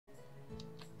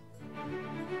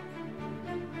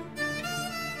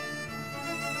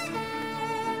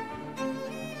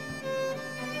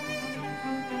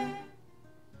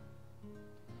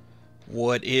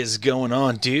What is going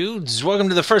on, dudes? Welcome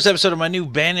to the first episode of my new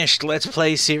Banished Let's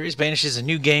Play series. Banished is a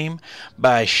new game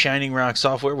by Shining Rock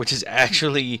Software, which is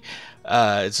actually,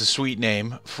 it's a sweet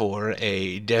name for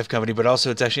a dev company, but also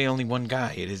it's actually only one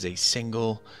guy. It is a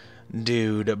single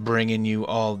dude bringing you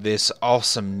all this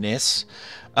awesomeness.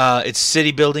 It's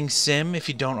city building sim, if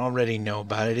you don't already know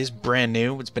about it. It is brand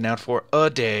new. It's been out for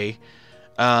a day.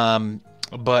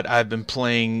 But I've been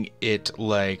playing it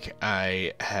like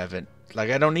I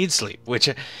don't need sleep, which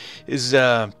is,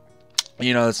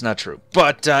 it's not true.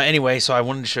 But anyway, so I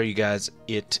wanted to show you guys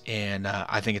it, and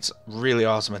I think it's really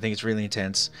awesome. I think it's really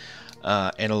intense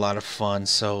and a lot of fun.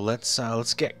 So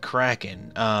let's get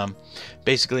cracking.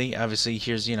 Basically, obviously,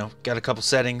 here's got a couple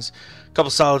settings,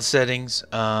 solid settings.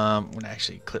 I'm gonna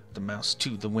actually clip the mouse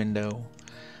to the window.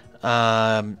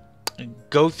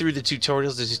 Go through the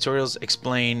tutorials. The tutorials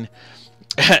explain.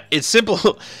 It's simple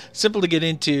to get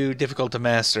into, difficult to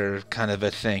master kind of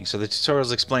a thing. So the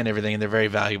tutorials explain everything, and they're very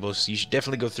valuable, so you should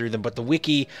definitely go through them. But the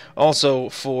wiki also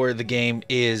for the game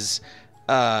is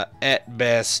at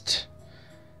best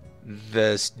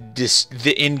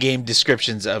the in-game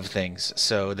descriptions of things.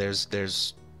 So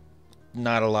there's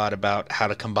not a lot about how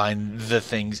to combine the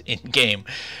things in-game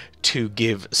to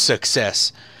give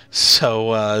success.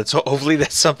 So hopefully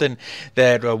that's something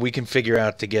that we can figure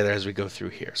out together as we go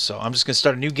through here. So I'm just going to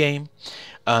start a new game,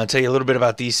 tell you a little bit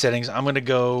about these settings. I'm going to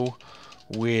go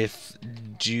with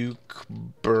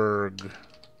Dukesburg,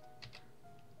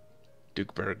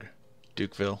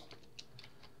 Dukeville,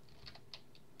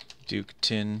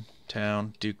 Duketown,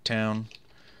 Duketown,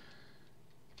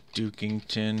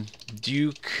 Dukington,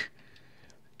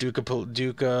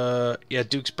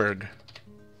 Dukesburg.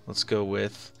 Let's go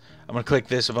with. I'm gonna click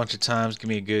this a bunch of times. Give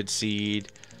me a good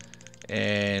seed,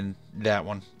 and that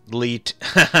one. Leet.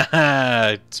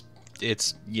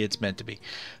 it's meant to be.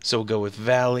 So we'll go with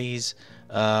valleys,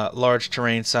 large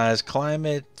terrain size,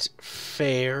 climate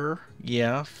fair.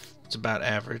 Yeah, it's about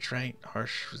average, right?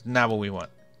 Harsh. Not what we want.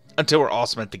 Until we're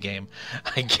awesome at the game,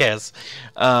 I guess.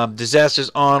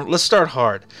 Disasters on. Let's start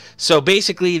hard. So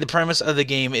basically, the premise of the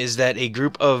game is that a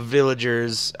group of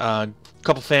villagers,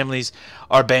 couple families,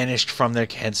 are banished from their,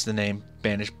 hence the name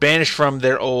banished from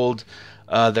their old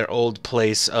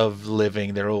place of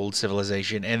living, their old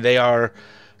civilization, and they are,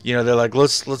 they're like,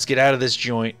 let's get out of this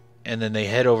joint, and then they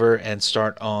head over and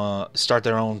start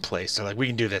their own place. They're like, we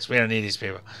can do this. We don't need these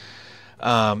people.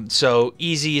 So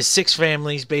easy is 6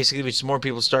 families basically, which is more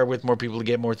people to start with, more people to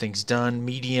get more things done.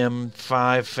 Medium,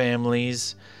 5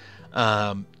 families.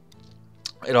 This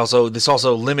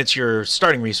also limits your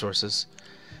starting resources.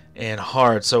 And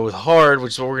hard. So with hard,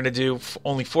 which is what we're going to do,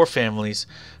 only 4 families,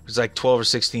 which is like 12 or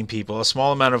 16 people. A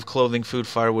small amount of clothing, food,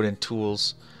 firewood, and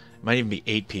tools. It might even be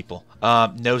 8 people.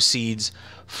 No seeds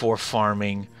for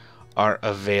farming are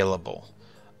available.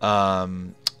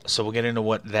 So we'll get into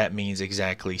what that means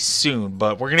exactly soon.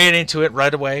 But we're going to get into it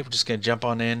right away. We're just going to jump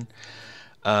on in.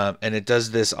 And it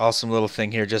does this awesome little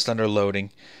thing here just under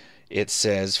loading. It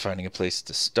says finding a place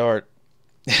to start.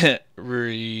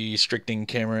 Restricting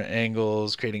camera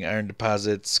angles, creating iron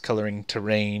deposits, coloring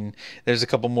terrain. There's a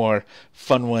couple more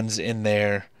fun ones in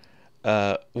there.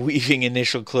 Weaving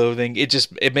initial clothing.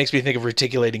 It makes me think of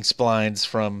reticulating splines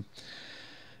from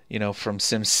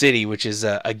SimCity, which is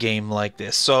a game like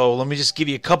this. So let me just give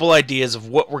you a couple ideas of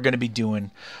what we're going to be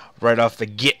doing right off the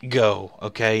get-go.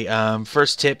 Okay.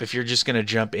 First tip: if you're just going to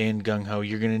jump in gung-ho,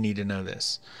 you're going to need to know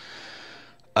this.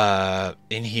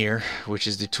 In here, which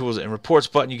is the tools and reports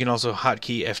button, you can also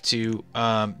hotkey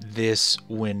F2 this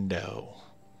window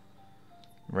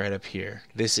right up here.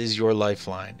 This is your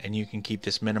lifeline, and you can keep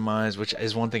this minimized, which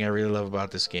is one thing I really love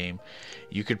about this game.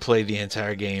 You could play the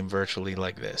entire game virtually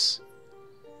like this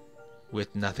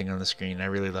with nothing on the screen. I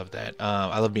really love that.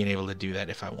 I love being able to do that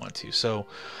if I want to. So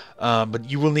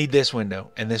but you will need this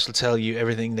window, and this will tell you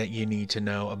everything that you need to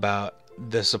know about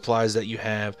the supplies that you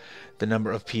have, the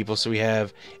number of people. So we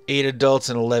have 8 adults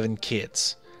and 11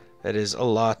 kids. That is a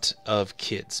lot of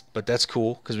kids, but that's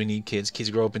cool because we need kids. Kids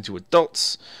grow up into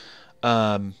adults.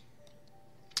 And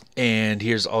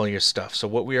here's all your stuff. So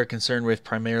what we are concerned with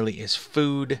primarily is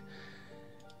food,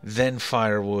 then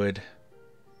firewood,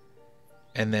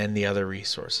 and then the other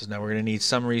resources. Now we're going to need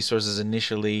some resources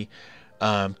initially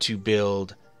to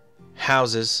build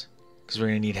houses, because we're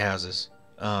going to need houses.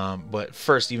 But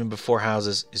first, even before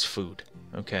houses, is food.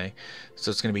 Okay, so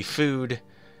it's going to be food,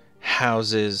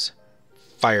 houses,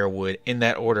 firewood, in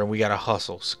that order. And we got to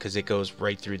hustle because it goes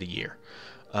right through the year.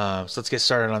 So let's get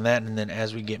started on that, and then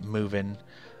as we get moving,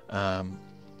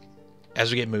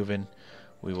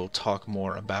 we will talk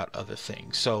more about other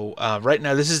things. So right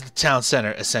now, this is the town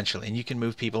center, essentially, and you can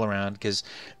move people around because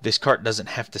this cart doesn't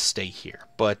have to stay here.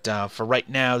 But for right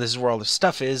now, this is where all the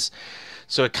stuff is,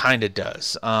 so it kind of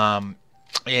does.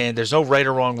 And there's no right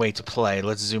or wrong way to play.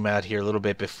 Let's zoom out here a little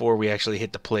bit before we actually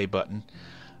hit the play button.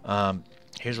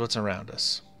 Here's what's around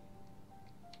us.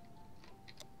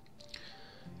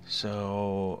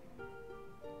 So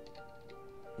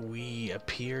we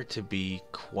appear to be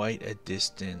quite a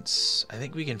distance. I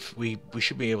think we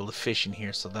should be able to fish in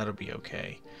here, so that'll be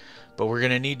okay. But we're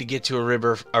gonna need to get to a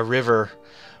river.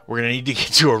 We're gonna need to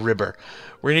get to a river.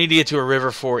 We're gonna need to get to a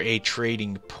river for a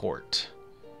trading port.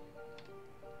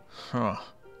 Huh.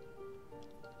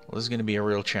 Well, this is gonna be a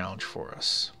real challenge for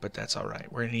us, but that's all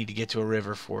right. We're gonna need to get to a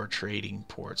river for a trading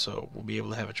port, so we'll be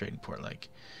able to have a trading port like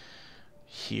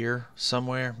here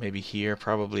somewhere, maybe here,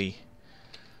 probably.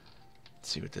 Let's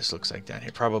see what this looks like down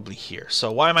here. Probably here.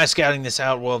 So why am I scouting this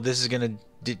out? Well, this is gonna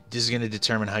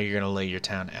determine how you're gonna lay your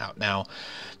town out. Now,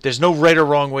 there's no right or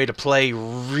wrong way to play,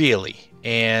 really.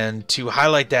 And to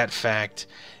highlight that fact,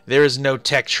 there is no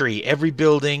tech tree. Every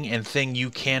building and thing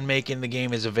you can make in the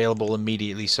game is available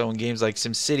immediately. So in games like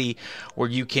SimCity, where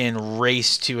you can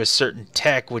race to a certain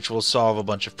tech, which will solve a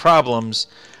bunch of problems,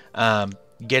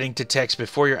 getting to techs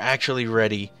before you're actually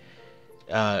ready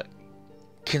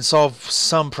can solve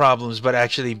some problems, but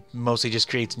actually mostly just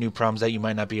creates new problems that you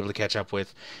might not be able to catch up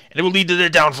with. And it will lead to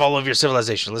the downfall of your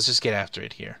civilization. Let's just get after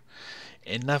it here.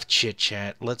 Enough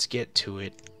chit-chat. Let's get to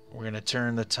it. We're going to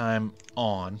turn the time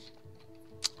on.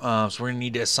 So we're going to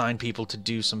need to assign people to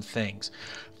do some things.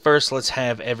 First, let's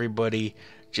have everybody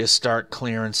just start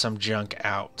clearing some junk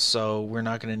out. So we're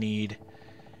not going to need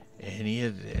any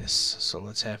of this, so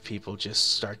let's have people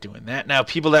just start doing that. Now,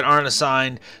 people that aren't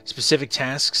assigned specific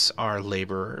tasks are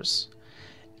laborers,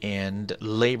 and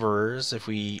laborers, if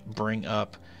we bring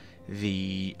up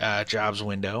the jobs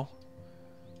window,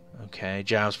 okay,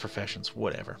 jobs, professions,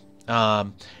 whatever, as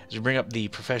we bring up the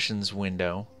professions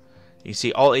window, you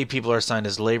see all 8 people are assigned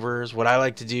as laborers. What I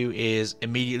like to do is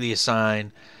immediately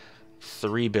assign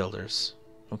 3 builders,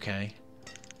 okay,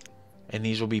 and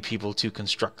these will be people to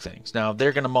construct things. Now,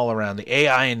 they're going to mull around. The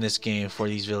AI in this game for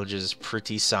these villages is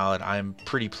pretty solid. I'm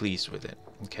pretty pleased with it.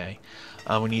 Okay,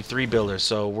 we need 3 builders,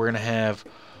 so we're going to have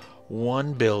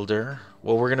 1 builder.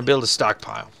 Well, we're going to build a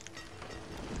stockpile.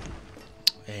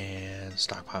 And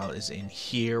stockpile is in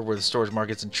here where the storage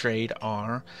markets and trade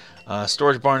are.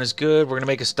 Storage barn is good. We're going to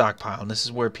make a stockpile, and this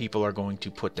is where people are going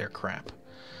to put their crap.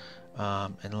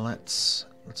 And let's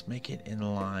make it in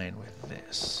line with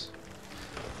this.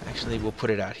 Actually, we'll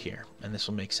put it out here, and this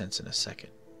will make sense in a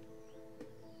second.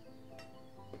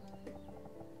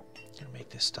 Gonna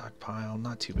make this stockpile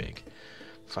not too big,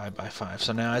 5 by 5.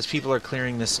 So now, as people are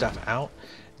clearing this stuff out,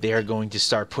 they are going to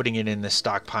start putting it in the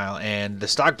stockpile, and the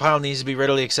stockpile needs to be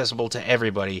readily accessible to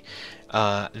everybody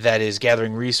that is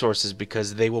gathering resources,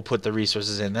 because they will put the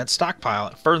resources in that stockpile.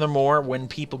 Furthermore, when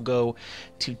people go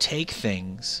to take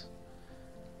things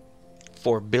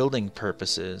for building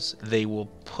purposes, they will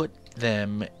put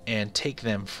them and take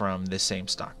them from the same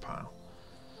stockpile.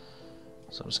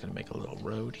 So I'm just going to make a little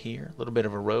road here, a little bit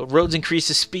of a road. Roads increase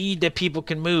the speed that people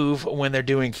can move when they're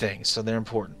doing things, so they're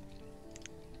important.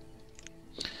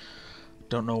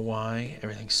 Don't know why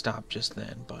everything stopped just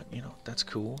then, but you know, that's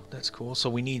cool. That's cool. So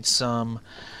we need some.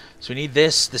 So we need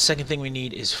this. The second thing we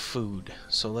need is food.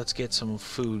 So let's get some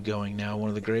food going now. One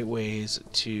of the great ways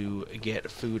to get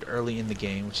food early in the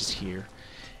game, which is here.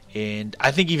 And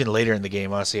I think even later in the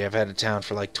game, honestly, I've had a town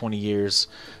for like 20 years,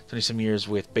 20-some years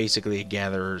with basically a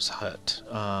gatherer's hut.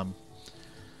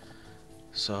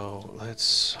 So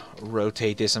let's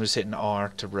rotate this. I'm just hitting R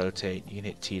to rotate. You can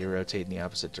hit T to rotate in the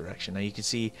opposite direction. Now you can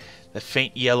see the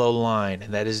faint yellow line,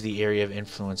 and that is the area of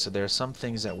influence. So there are some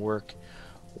things that work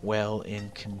well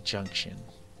in conjunction.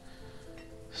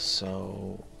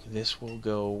 So this will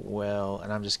go well,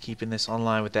 and I'm just keeping this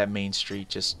online with that main street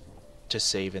just to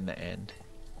save in the end.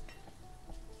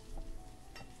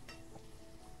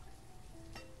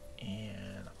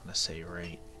 And I'm going to say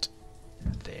right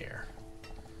there.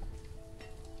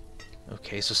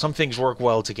 Okay, so some things work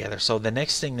well together. So the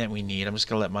next thing that we need, I'm just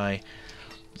going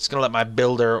to let my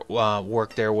builder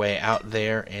work their way out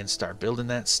there and start building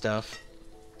that stuff.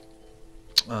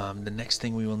 The next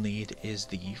thing we will need is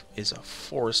a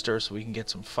forester, so we can get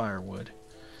some firewood.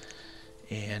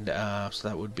 And so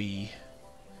that would be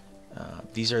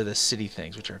these are the city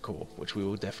things, which are cool, which we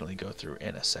will definitely go through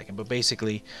in a second. But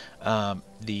basically,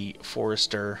 the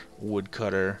forester,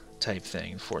 woodcutter type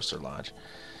thing, forester lodge.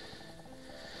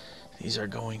 These are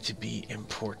going to be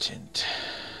important.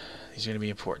 These are going to be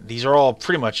important. These are all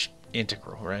pretty much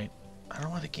integral, right? I don't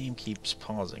know why the game keeps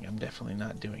pausing. I'm definitely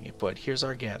not doing it. But here's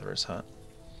our gatherer's hut.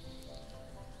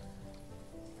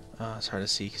 It's hard to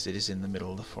see because it is in the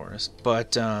middle of the forest.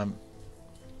 But so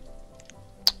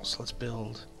let's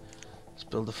build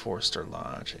the Forester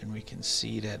Lodge, and we can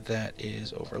see that that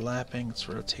is overlapping. Let's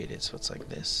rotate it so it's like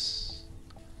this.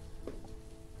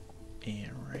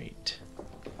 And right.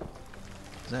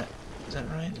 Is that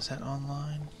right? Is that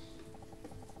online?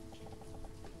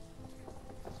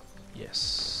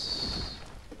 Yes.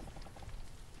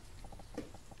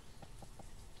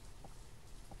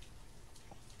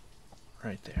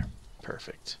 Right there.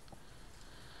 Perfect.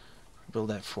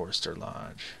 Build that Forester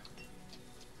Lodge.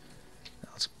 Now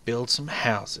let's build some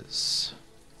houses.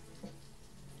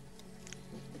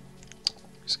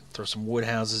 Just throw some wood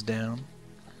houses down.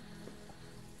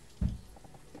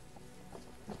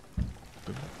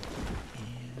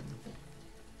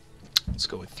 Let's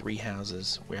go with 3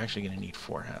 houses. We're actually going to need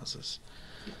 4 houses.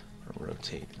 We'll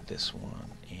rotate this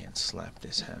one and slap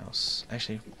this house.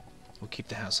 Actually, we'll keep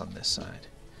the house on this side.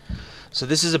 So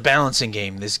this is a balancing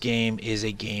game. This game is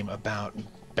a game about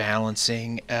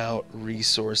balancing out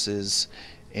resources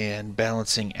and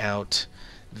balancing out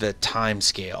the time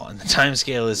scale. And the time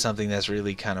scale is something that's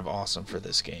really kind of awesome for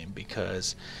this game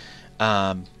because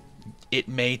it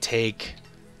may take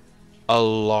a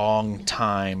long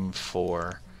time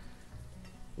for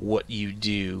what you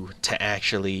do to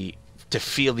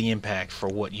feel the impact for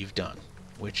what you've done,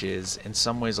 which is in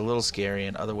some ways a little scary,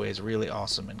 in other ways really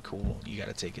awesome and cool. You got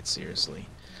to take it seriously.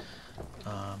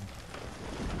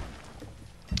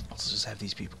 Let's just have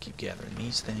these people keep gathering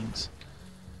these things,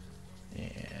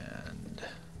 and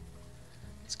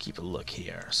let's keep a look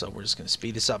here. So we're just going to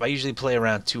speed this up. I usually play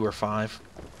around 2 or 5.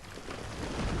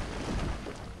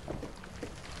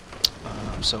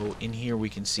 So in here we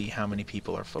can see how many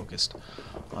people are focused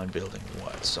on building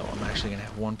what. So I'm actually going to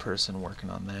have one person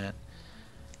working on that.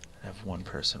 I have one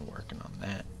person working on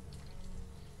that.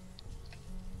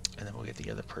 And then we'll get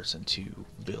the other person to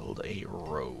build a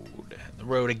road. And the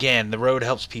road, again, the road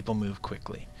helps people move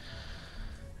quickly.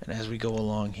 And as we go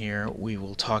along here, we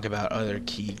will talk about other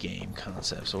key game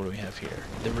concepts. So what do we have here?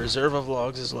 The reserve of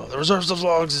logs is low. The reserves of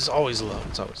logs is always low.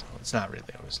 It's always low. It's not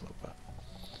really always low, but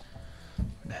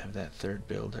have that third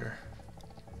builder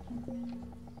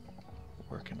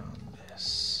working on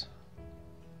this.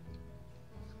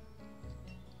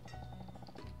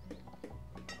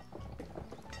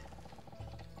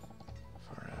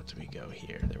 Far out do we go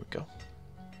here? There we go.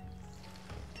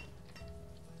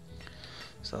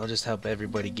 So I'll just help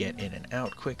everybody get in and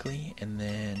out quickly, and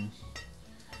then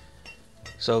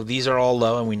so these are all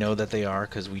low, and we know that they are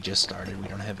because we just started. We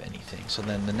don't have anything. So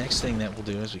then the next thing that we'll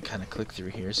do is we kind of click through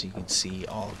here so you can see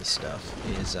all of the stuff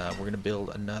is we're going to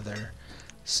build another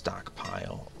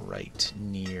stockpile right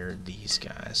near these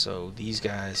guys. So these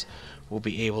guys will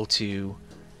be able to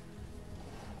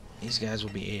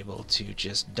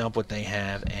just dump what they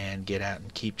have and get out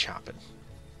and keep chopping.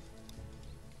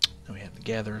 Then we have the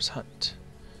gatherer's hut.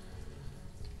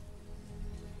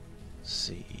 Let's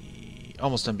see,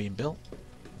 almost done being built.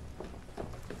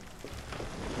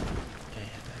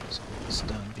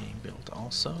 Done being built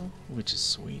also, which is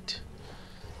sweet.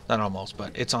 Not almost,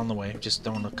 but it's on the way. Just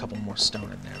throwing a couple more stone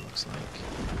in there, looks like.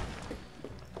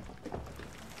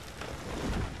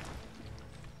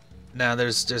 Now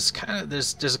there's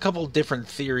a couple different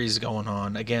theories going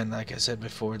on. Again, like I said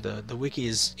before, the wiki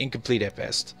is incomplete at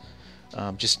best.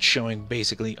 Just showing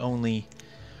basically only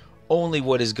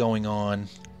what is going on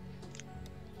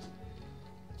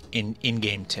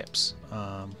in-game tips.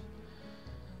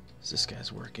 This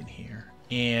guy's working here,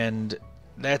 and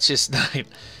that's just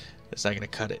that's not gonna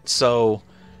cut it. So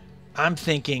I'm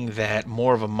thinking that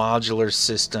more of a modular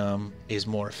system is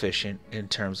more efficient in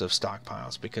terms of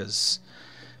stockpiles, because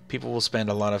people will spend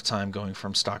a lot of time going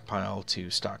from stockpile to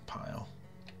stockpile,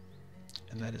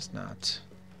 and that is not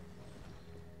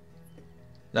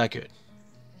good.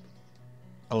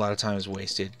 A lot of time is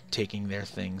wasted taking their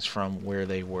things from where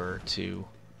they were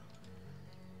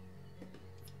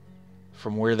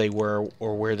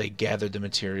or where they gathered the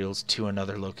materials to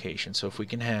another location. So if we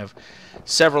can have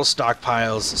several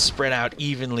stockpiles spread out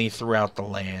evenly throughout the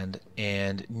land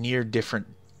and near different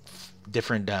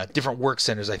work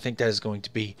centers, I think that is going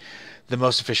to be the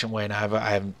most efficient way. And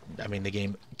I mean, the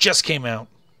game just came out.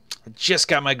 I just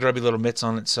got my grubby little mitts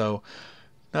on it, so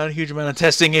not a huge amount of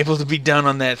testing able to be done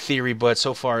on that theory, but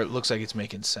so far it looks like it's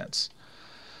making sense.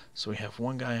 So we have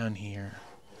one guy on here.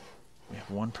 We have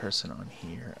one person on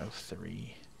here of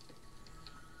 3.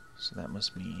 So that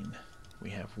must mean we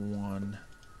have one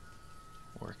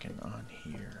working on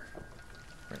here.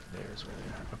 Right there is where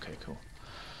they are. Okay, cool.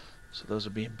 So those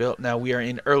are being built. Now we are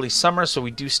in early summer, so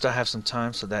we do still have some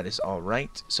time, so that is all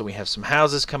right. So we have some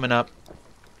houses coming up.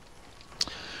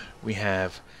 We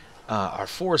have our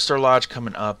Forester Lodge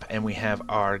coming up, and we have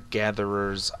our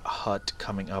Gatherer's Hut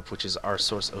coming up, which is our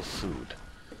source of food.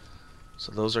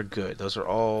 So those are good. Those are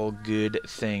all good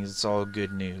things. It's all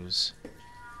good news.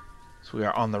 So we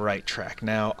are on the right track.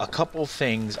 Now, a couple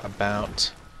things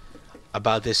about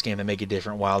this game that make it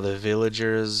different while the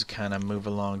villagers kind of move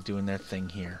along doing their thing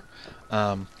here.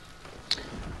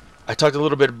 I talked a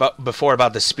little bit before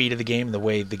about the speed of the game, the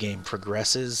way the game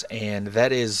progresses, and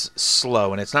that is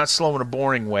slow. And it's not slow in a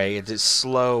boring way. It is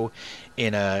slow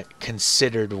in a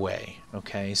considered way.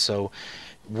 Okay, so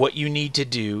what you need to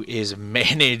do is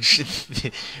manage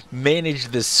manage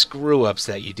the screw-ups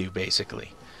that you do,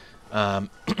 basically.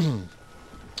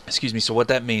 Excuse me. So what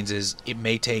that means is it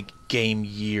may take game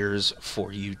years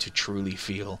for you to truly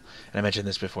feel, and I mentioned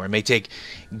this before, it may take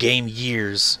game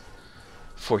years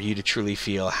for you to truly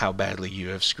feel how badly you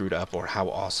have screwed up or how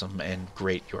awesome and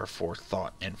great your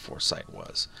forethought and foresight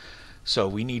was. So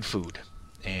we need food,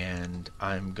 and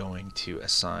I'm going to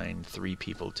assign 3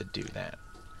 people to do that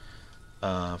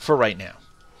for right now.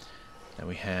 Now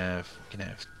we can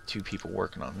have 2 people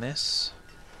working on this,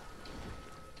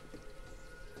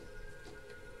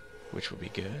 which will be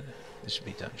good. This should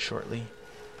be done shortly.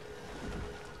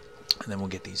 And then we'll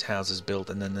get these houses built,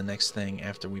 and then the next thing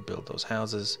after we build those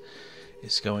houses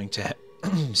is going to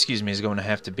excuse me, is going to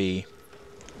have to be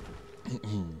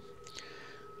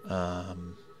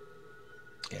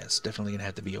yeah, it's definitely gonna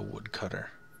have to be a woodcutter.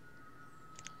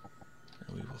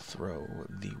 And we will throw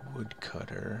the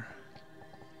woodcutter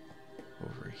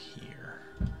over here.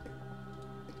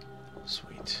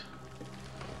 Sweet.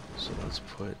 So let's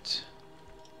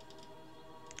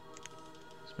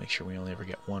make sure we only ever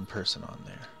get 1 person on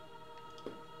there.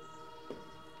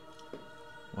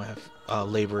 We'll have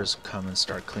laborers come and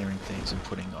start clearing things and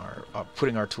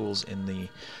putting our tools and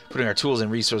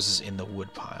resources in the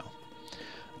wood pile.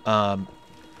 We're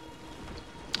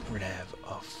gonna have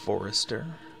a forester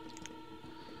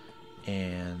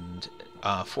and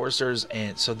foresters,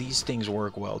 and so these things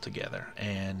work well together.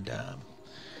 And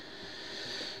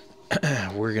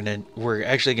we're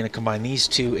actually gonna combine these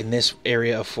 2 in this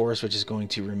area of forest, which is going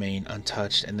to remain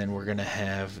untouched, and then we're gonna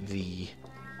have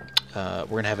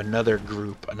another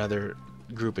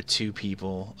group of 2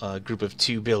 people, group of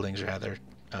 2 buildings rather,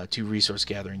 2 resource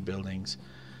gathering buildings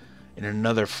in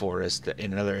another forest,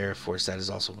 in another area of forest that is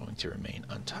also going to remain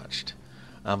untouched.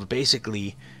 But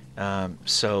basically,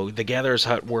 so the Gatherer's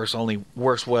Hut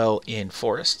works well in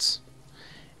forests,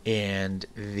 and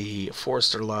the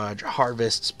Forester Lodge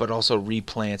harvests but also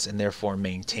replants and therefore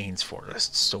maintains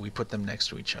forests. So we put them next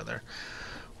to each other,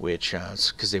 which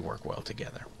because they work well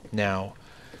together. Now,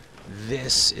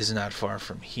 this is not far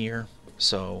from here,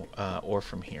 so or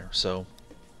from here. So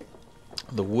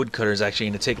the woodcutter is actually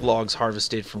going to take logs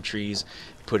harvested from trees,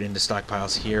 put into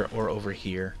stockpiles here or over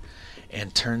here,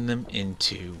 and turn them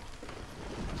into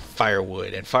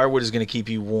firewood. And firewood is going to keep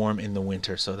you warm in the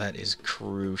winter, so that is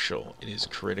crucial. It is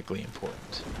critically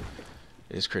important.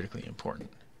 It is critically important.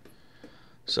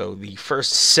 So the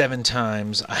first 7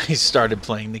 times I started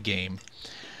playing the game,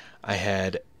 I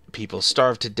had people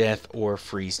starve to death or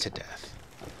freeze to death.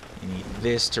 You need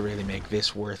this to really make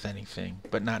this worth anything,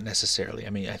 but not necessarily.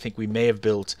 I mean, I think we may have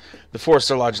built the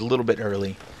Forester Lodge a little bit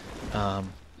early.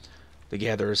 The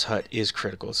Gatherer's Hut is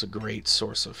critical. It's a great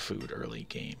source of food early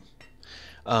game.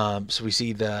 So we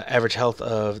see the average health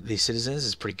of the citizens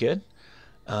is pretty good.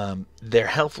 Their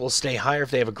health will stay higher if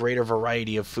they have a greater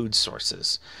variety of food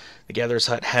sources. The Gatherer's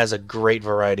Hut has a great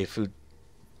variety of food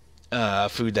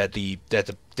that the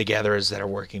gatherers that are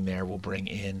working there will bring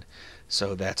in,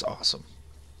 so that's awesome.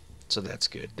 So that's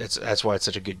good. That's why it's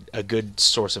such a good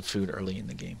source of food early in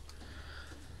the game.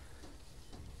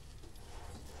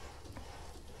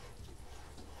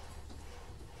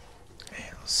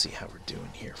 And let's see how we're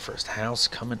doing here. First house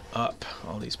coming up.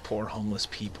 All these poor homeless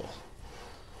people.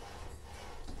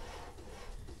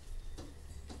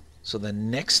 So the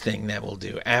next thing that we'll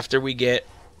do after we get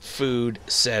food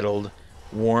settled,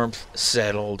 warmth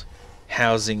settled,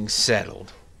 housing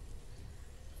settled,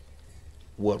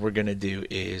 what we're going to do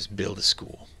is build a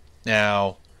school.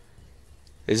 Now,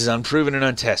 this is unproven and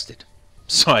untested,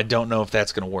 so I don't know if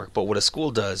that's going to work. But what a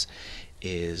school does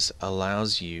is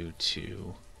allows you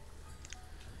to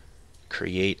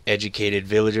create educated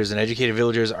villagers, and educated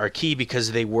villagers are key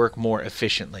because they work more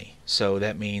efficiently. So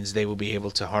that means they will be able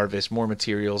to harvest more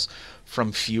materials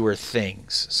from fewer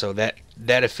things. So that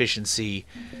efficiency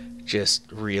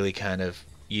just really kind of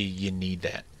you need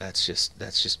that. That's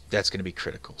going to be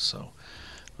critical. So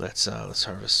let's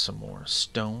harvest some more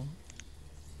stone.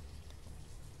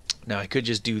 Now I could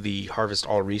just do the harvest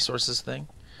all resources thing,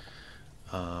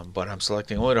 but I'm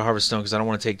selecting only to harvest stone because I don't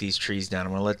want to take these trees down.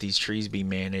 I'm going to let these trees be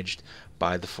managed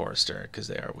by the forester because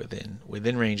they are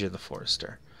within range of the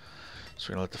forester. So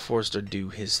we're going to let the forester do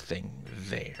his thing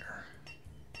there.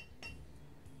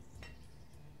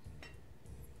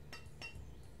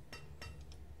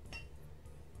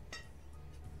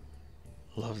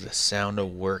 Love the sound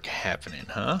of work happening,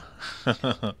 huh?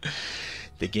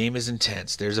 The game is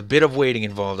intense. There's a bit of waiting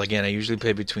involved. Again, I usually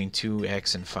play between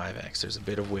 2x and 5x. There's a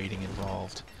bit of waiting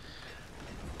involved.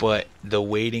 But the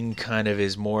waiting kind of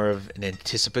is more of an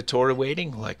anticipatory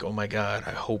waiting. Like, oh my god,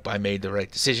 I hope I made the right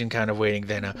decision kind of waiting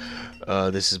than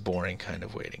this is boring kind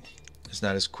of waiting. It's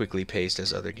not as quickly paced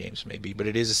as other games may be. But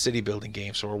it is a city building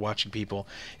game, so we're watching people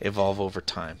evolve over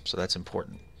time. So that's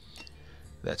important.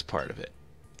 That's part of it.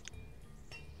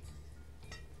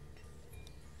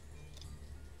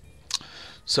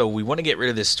 So we want to get rid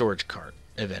of this storage cart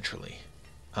eventually,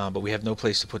 but we have no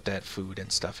place to put that food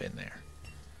and stuff in there.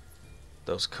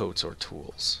 Those coats or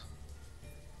tools.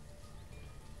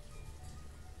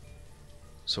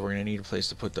 So we're going to need a place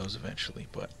to put those eventually,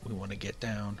 but we want to get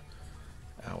down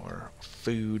our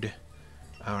food,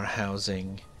 our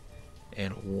housing,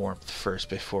 and warmth first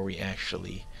before we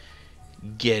actually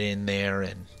get in there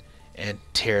and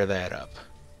tear that up.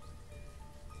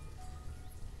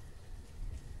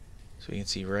 So you can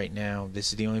see right now, this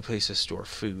is the only place to store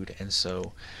food, and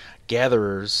so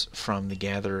gatherers from the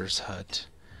gatherer's hut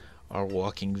are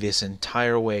walking this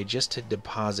entire way just to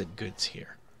deposit goods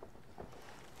here.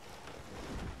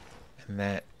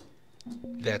 And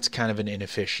that's kind of an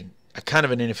inefficient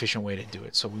way to do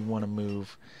it. So we want to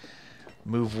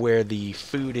move where the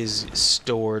food is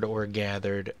stored or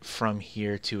gathered from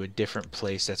here to a different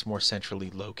place that's more centrally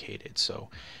located. So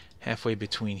halfway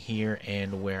between here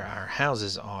and where our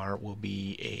houses are will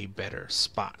be a better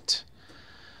spot.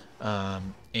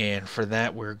 And for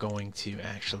that we're going to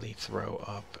actually throw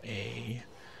up a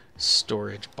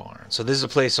storage barn. So this is a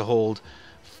place to hold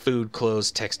food, clothes,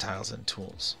 textiles, and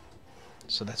tools.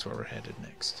 So that's where we're headed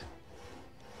next.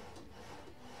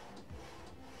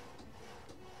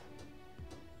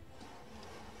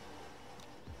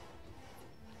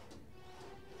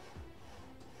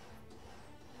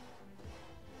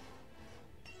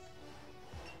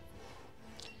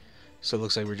 So it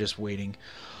looks like we're just waiting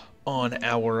on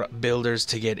our builders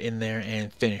to get in there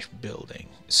and finish building.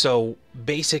 So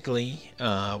basically,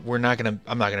 I'm not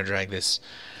gonna drag this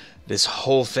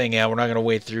whole thing out. We're not gonna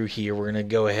wait through here. We're gonna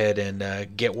go ahead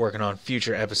and get working on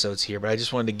future episodes here. But I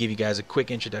just wanted to give you guys a quick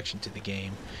introduction to the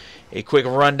game, a quick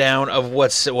rundown of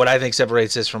what I think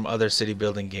separates this from other city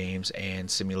building games and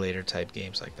simulator type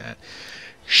games like that.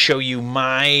 Show you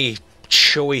my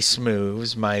choice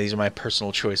moves. These are my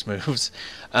personal choice moves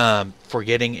for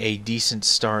getting a decent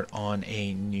start on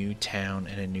a new town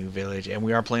and a new village. And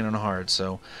we are playing on hard,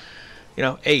 so you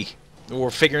know, hey,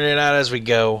 we're figuring it out as we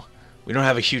go. We don't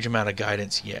have a huge amount of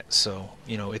guidance yet, so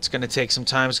you know, it's going to take some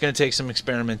time. It's going to take some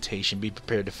experimentation. Be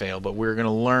prepared to fail, but we're going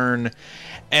to learn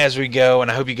as we go,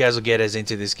 and I hope you guys will get as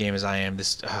into this game as I am.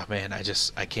 Oh man,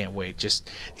 I can't wait.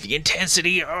 Just the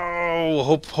intensity. Oh,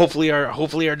 hopefully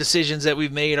our decisions that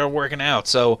we've made are working out.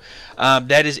 So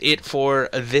that is it for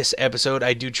this episode.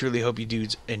 I do truly hope you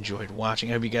dudes enjoyed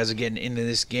watching. I hope you guys are getting into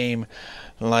this game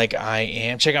like I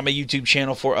am. Check out my YouTube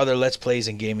channel for other Let's Plays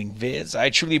and gaming vids.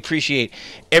 I truly appreciate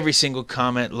every single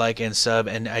comment, like, and sub,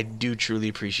 and I do truly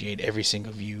appreciate every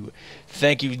single view.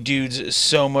 Thank you, dudes,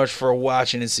 so much for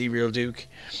watching. It's TheeRealDuke,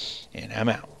 and I'm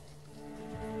out.